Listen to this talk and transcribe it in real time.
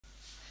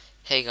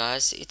Hey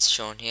guys, it's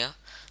Shaun here.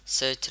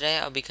 So today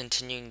I'll be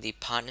continuing the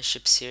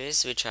partnership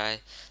series which I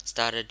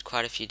started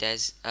quite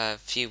a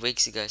few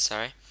weeks ago,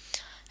 sorry.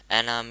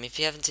 And if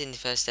you haven't seen the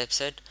first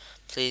episode,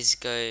 please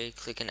go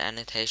click an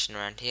annotation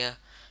around here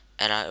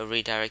and I'll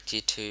redirect you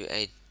to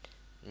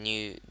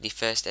the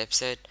first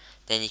episode.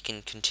 Then you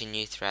can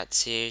continue throughout the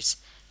series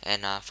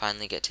and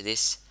finally get to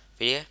this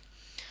video.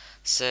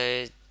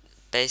 So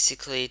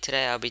basically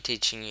today I'll be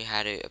teaching you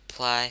how to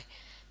apply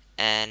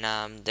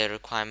and the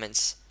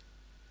requirements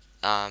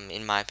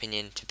in my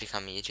opinion, to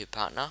become a YouTube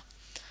partner.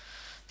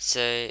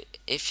 So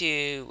if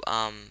you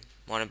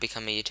want to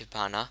become a YouTube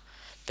partner,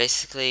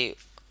 basically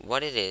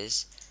what it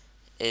is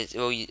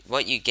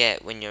what you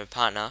get when you're a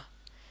partner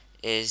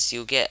is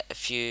you'll get a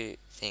few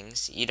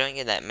things. You don't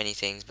get that many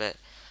things, but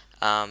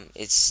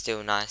it's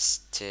still nice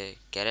to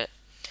get it.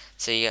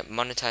 So you get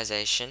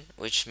monetization,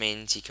 which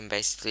means you can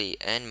basically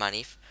earn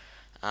money.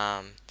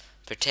 Um,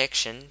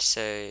 Protection,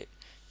 so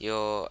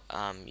your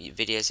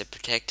videos are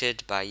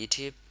protected by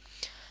YouTube.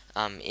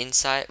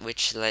 Insight,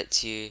 which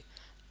lets you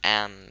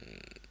um,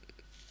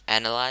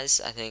 analyze.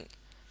 I think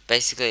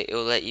basically it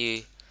will let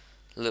you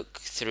look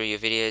through your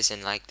videos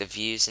and like the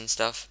views and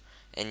stuff,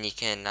 and you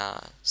can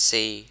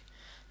see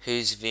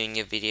who's viewing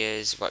your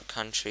videos, what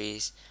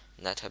countries,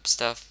 and that type of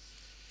stuff.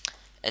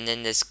 And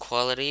then there's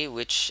quality,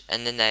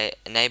 and then they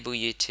enable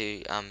you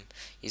to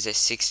use a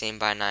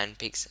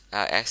 16:9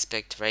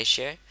 aspect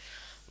ratio,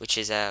 which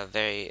is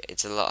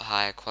it's a lot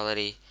higher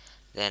quality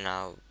than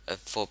a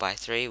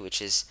 4:3,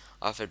 which is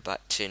offered by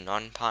to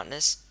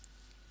non-partners.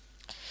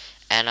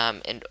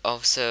 And it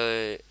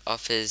also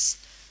offers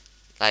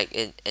like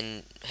it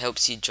and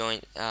helps you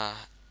join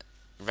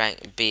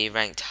be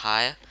ranked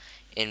higher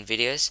in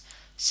videos.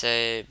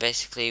 So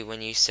basically,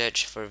 when you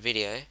search for a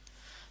video,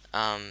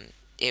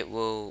 it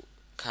will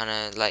kind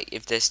of like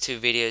if there's two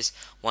videos,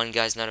 one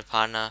guy's not a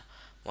partner,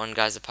 one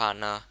guy's a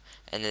partner,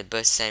 and they're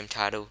both same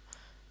title.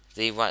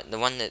 The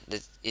one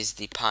that is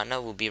the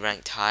partner will be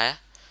ranked higher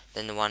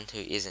than the one who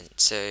isn't.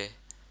 So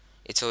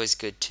it's always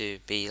good to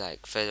be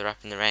like further up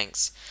in the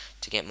ranks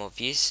to get more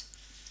views.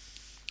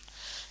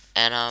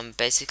 And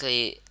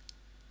basically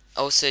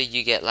also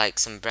you get like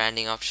some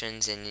branding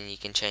options, and then you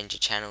can change your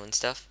channel and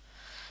stuff.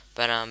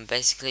 But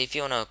basically if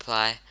you want to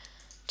apply,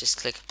 just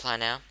click apply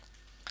now.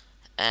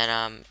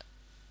 And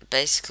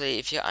basically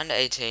if you're under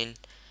 18,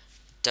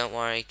 don't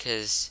worry,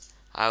 because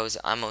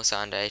I'm also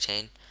under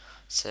 18.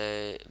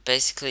 So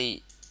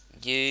basically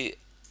you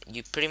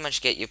you pretty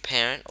much get your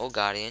parent or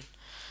guardian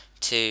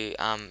to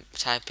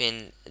type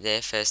in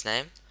their first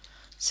name.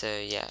 So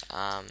yeah,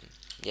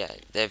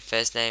 their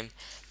first name,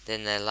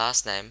 then their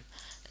last name,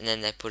 and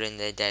then they put in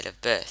their date of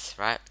birth,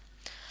 right?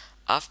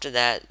 After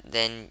that,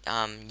 then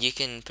you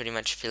can pretty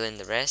much fill in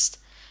the rest.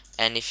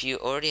 And if you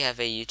already have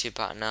a YouTube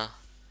partner,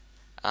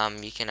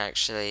 you can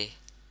actually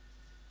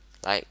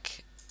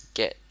like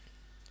get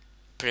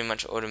pretty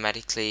much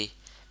automatically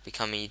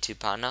become a YouTube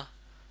partner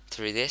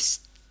through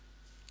this.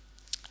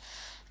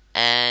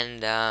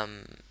 And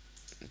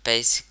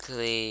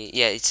basically,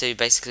 yeah, so you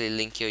basically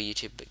link your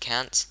YouTube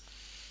accounts,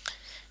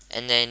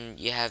 and then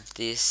you have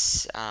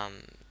this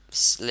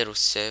little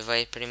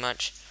survey pretty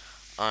much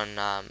on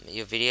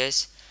your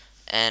videos,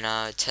 and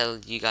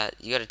you got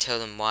to tell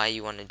them why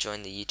you want to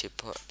join the YouTube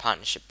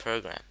partnership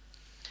program.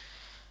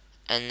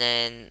 And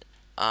then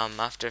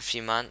after a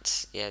few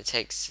months, yeah, it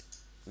takes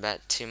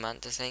about 2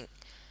 months I think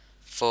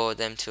for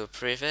them to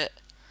approve it,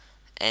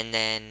 and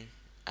then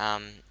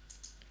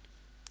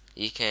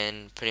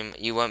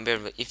you won't be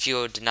able, if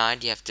you're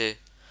denied, you have to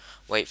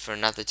wait for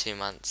another 2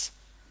 months,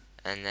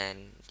 and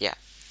then yeah.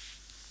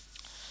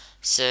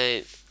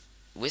 So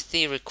with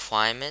the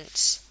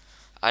requirements,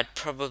 I'd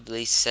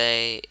probably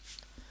say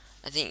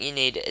I think you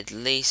need at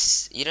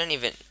least, you don't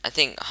even, I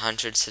think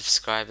 100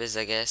 subscribers,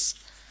 I guess,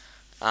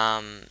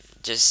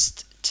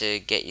 just to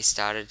get you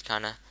started,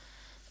 kind of.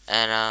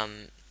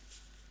 And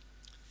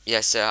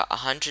yeah, so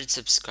 100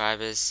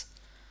 subscribers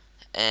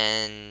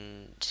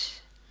and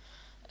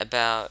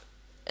about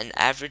an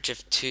average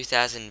of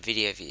 2,000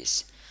 video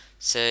views.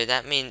 So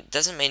that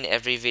doesn't mean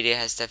every video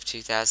has to have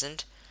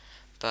 2,000,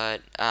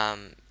 but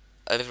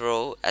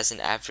overall, as an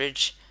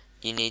average,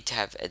 you need to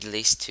have at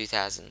least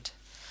 2,000,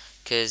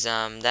 because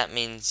that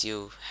means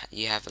you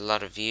have a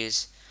lot of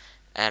views,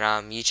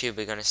 and YouTube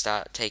are gonna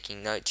start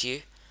taking note to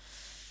you,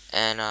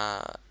 and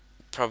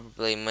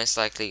probably most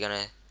likely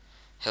gonna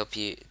help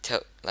you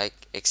like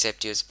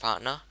accept you as a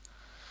partner.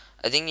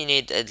 I think you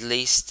need at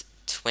least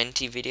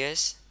 20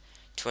 videos,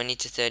 20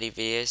 to 30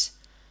 videos,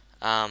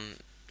 um,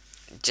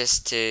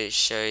 just to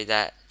show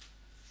that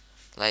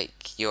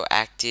like you're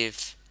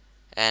active,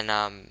 and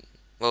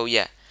well,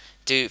 yeah,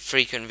 do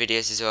frequent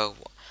videos as well,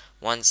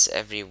 once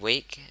every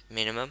week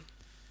minimum,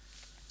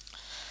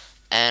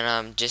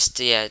 and just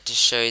to, yeah, to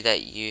show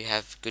that you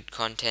have good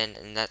content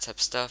and that type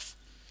of stuff.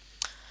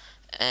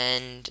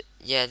 And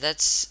yeah,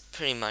 that's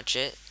pretty much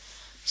it.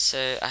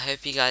 So I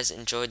hope you guys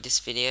enjoyed this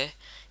video.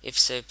 If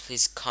so,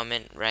 please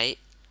comment, rate,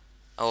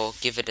 or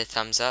give it a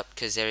thumbs up,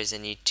 because there is a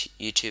new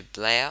YouTube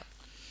layout.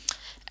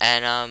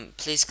 And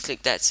please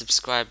click that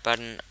subscribe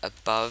button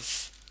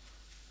above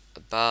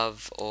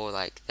above, or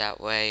like that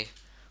way,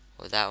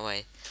 or that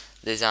way.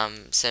 There's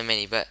so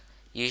many, but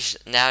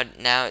usually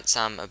now it's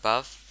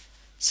above.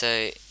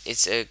 So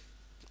it's a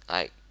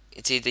like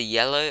it's either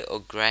yellow or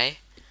gray.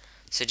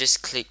 So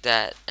just click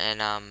that,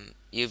 and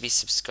you'll be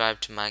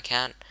subscribed to my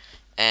account,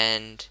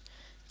 and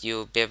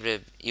you'll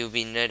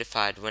be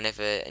notified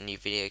whenever a new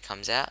video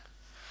comes out.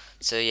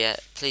 So yeah,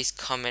 please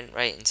comment,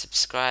 rate, and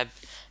subscribe,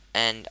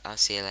 and I'll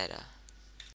see you later.